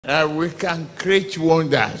We can create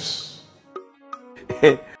wonders.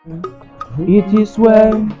 It is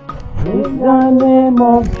well, in the name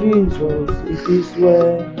of Jesus, it is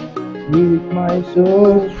well with my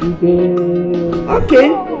soul today. Okay.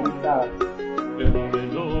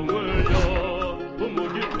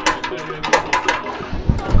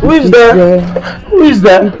 Who is there? Who is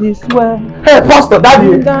there? It is well. Hey, Pastor, Daddy,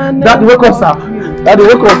 wake up, sir. Daddy,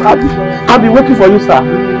 wake up. I've been waiting for you, sir.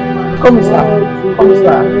 Come in, sir. Come in,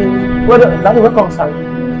 sir. Well, Daddy, wake up, sir.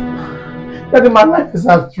 Daddy, my life is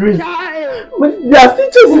at risk. They are still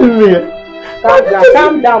chasing me.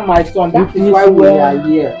 Calm down, my son. That is why we are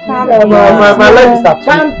here. Calm down. My life is at risk.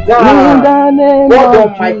 Calm down. God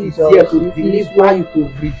Almighty is here to deliver you, to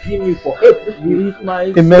redeem you for everything.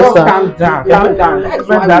 Amen, sir. Calm down. Calm down. That's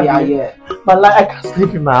why we are here. My life, I can't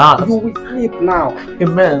sleep in my house. You will sleep now.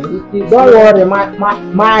 Amen. Don't worry,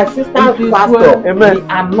 my assistant pastor will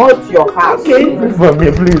anoint your house. Okay. Pray for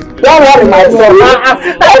me, please. Don't worry, my son. My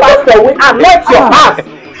assistant pastor will anoint your house.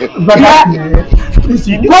 But please,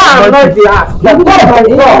 you need go and anoint the house. Don't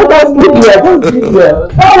sleep here. Don't sleep here.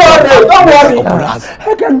 Don't worry.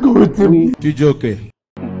 I can go with him. You joking?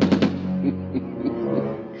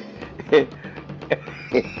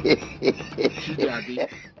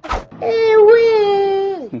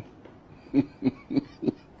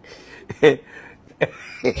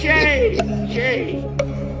 Shay.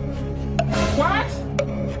 What?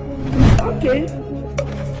 Okay.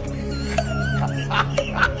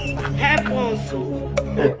 Help us.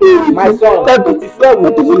 My son, it is well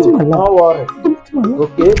with you. Don't worry.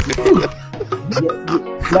 Okay?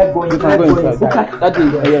 Let's go inside.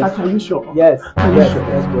 Are you sure? Yes. Let's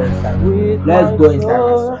go inside. Let's go inside.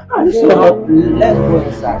 Let's go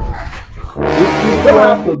inside. You don't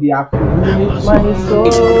have to be afraid.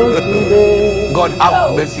 God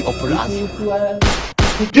have mercy upon us.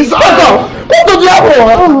 Jesus! What do you have?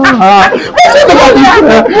 What's it about this?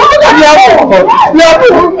 What do you have?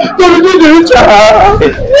 To redeem the ritual.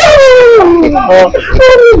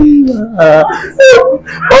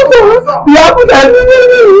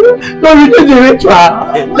 To redeem the ritual.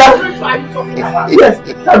 Yes,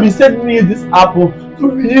 that be sending me this apple to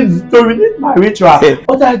redeem my ritual.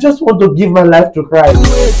 But I just want to give my life to Christ.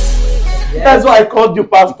 Yes. That's why I called you,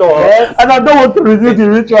 Pastor. Yes. And I don't want to renew the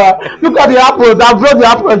ritual. Look at the apple. I brought the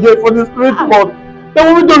apple again for the spirit month. They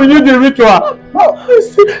want me to renew the ritual. Look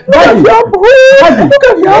at the apple. Look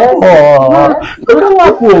at the apple. Look at the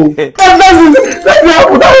apple. That's the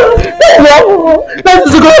apple. That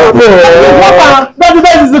is the good apple.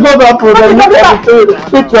 That is the good apple.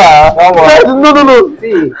 No.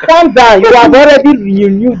 See, calm down. You have already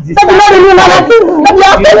renewed the sacrifice.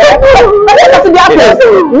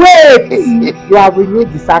 Wait. You have renewed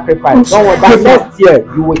the sacrifice. Don't worry. By next year,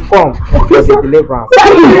 you will come for the deliverance.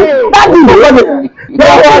 Don't worry.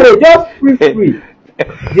 Just free.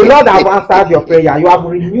 The Lord has answered your prayer. You have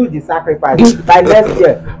renewed the sacrifice. By next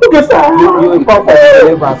year, okay, sir. You will come for the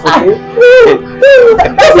deliverance. Okay?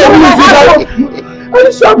 Are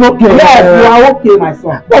you sure I'm okay? Yes, you are okay, my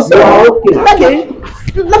son. You are okay. Okay.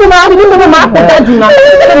 Let me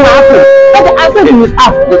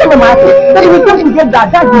come together.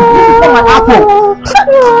 Daddy, this is not my apple.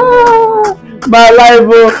 My life.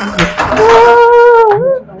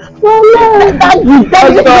 Daddy,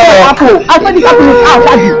 apple. I said this apple is out,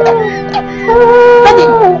 Daddy. Daddy,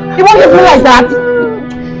 you want to do like that?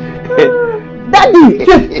 Daddy,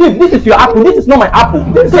 Chief, this is your apple. This is not my apple.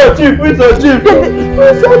 This is your chief. This is your chief.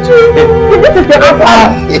 This is your apple.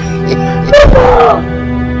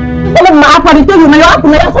 Tell my apple. They tell you, my apple.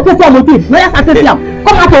 My apple.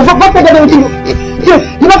 Come out of what they do. Chief,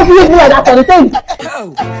 you not feel me like that. They tell you.